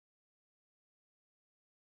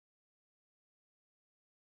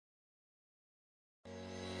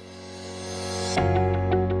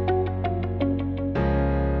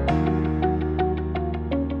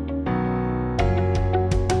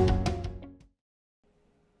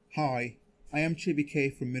Hi, I am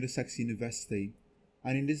Chibuike from Middlesex University,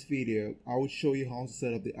 and in this video I will show you how to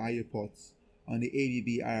set up the I/O ports on the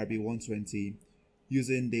ABB IRB 120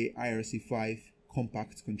 using the IRC5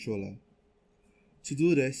 compact controller. To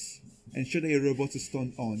do this, ensure that your robot is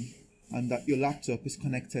turned on and that your laptop is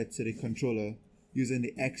connected to the controller using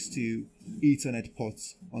the X2 Ethernet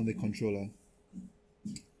ports on the controller.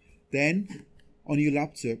 Then, on your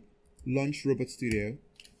laptop, launch RobotStudio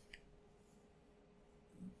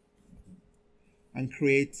and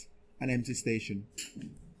create an empty station.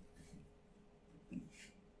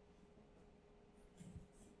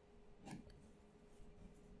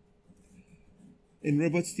 In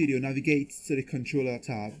RobotStudio, navigate to the Controller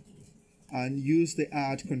tab and use the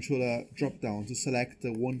Add Controller drop-down to select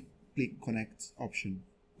the One-Click Connect option.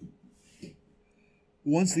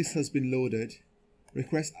 Once this has been loaded,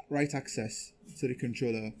 request write access to the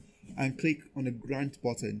controller and click on the Grant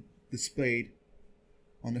button displayed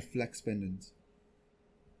on the flex pendant.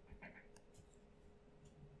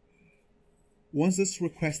 Once this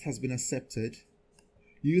request has been accepted,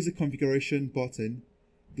 use the configuration button,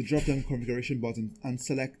 the drop-down configuration button, and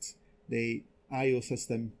select the I/O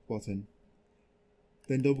system button.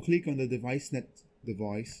 Then double-click on the DeviceNet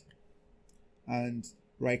Device and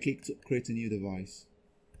right-click to create a new device.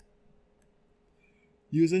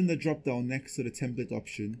 Using the drop-down next to the template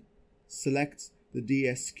option, select the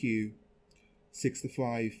DSQC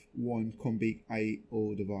Combi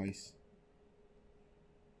I/O device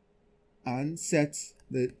and set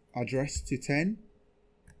the address to 10.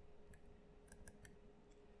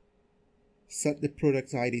 Set the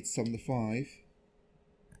product ID to 75,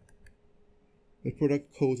 the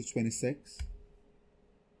product code to 26,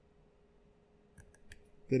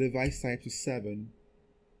 the device type to 7,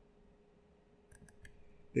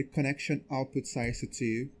 the connection output size to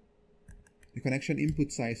 2, the connection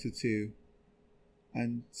input size to 2,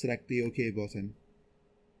 and select the OK button.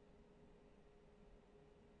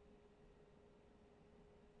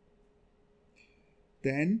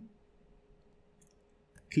 Then,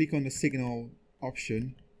 click on the signal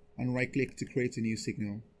option and right-click to create a new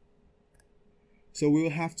signal. So we will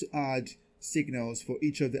have to add signals for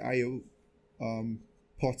each of the I/O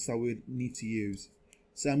ports that we need to use.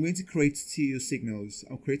 So I'm going to create two signals.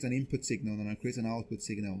 I'll create an input signal and I'll create an output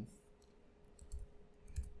signal.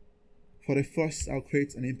 For the first, I'll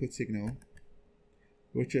create an input signal,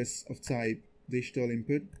 which is of type digital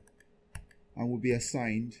input and will be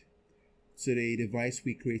assigned to the device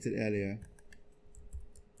we created earlier.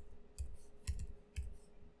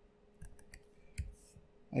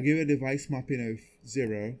 I'll give a device mapping of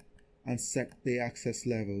 0 and set the access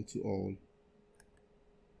level to all.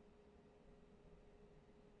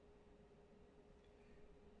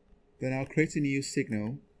 Then I'll create a new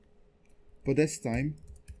signal, but this time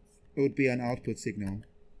it would be an output signal.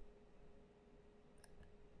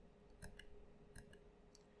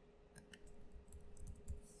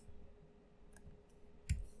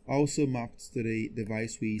 Also mapped to the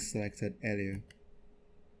device we selected earlier.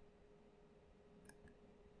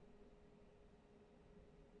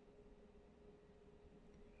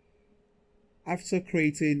 After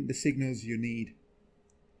creating the signals you need,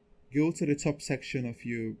 go to the top section of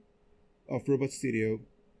RobotStudio,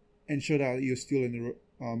 ensure that you're still in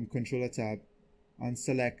the controller tab, and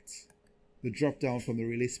select the drop down from the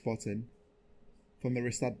release button, from the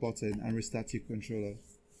restart button, and restart your controller.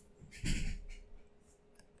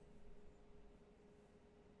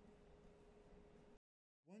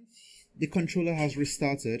 Once the controller has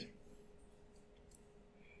restarted,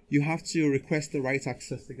 you have to request the write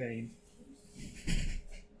access again.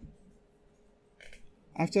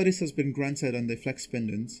 After this has been granted on the flex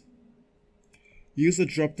pendant, use the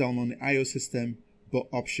drop down on the I/O system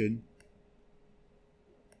option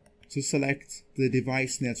to select the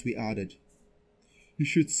device net we added. You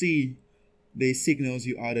should see the signals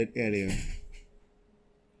you added earlier.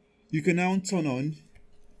 You can now turn on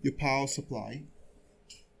your power supply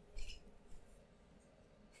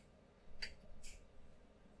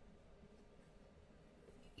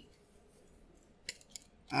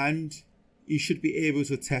and you should be able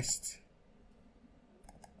to test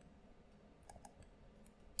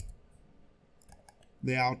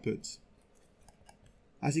the output.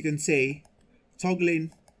 As you can see,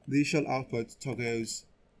 toggling the digital output toggles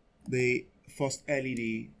the first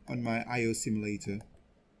LED on my I/O simulator.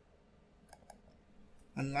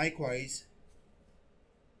 And likewise,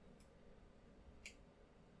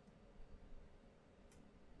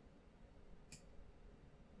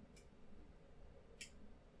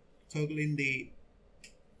 toggling the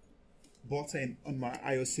button on my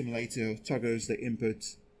I/O simulator toggles the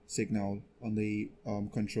input signal on the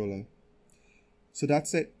controller. So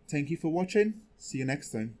that's it. Thank you for watching. See you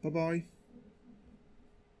next time. Bye bye.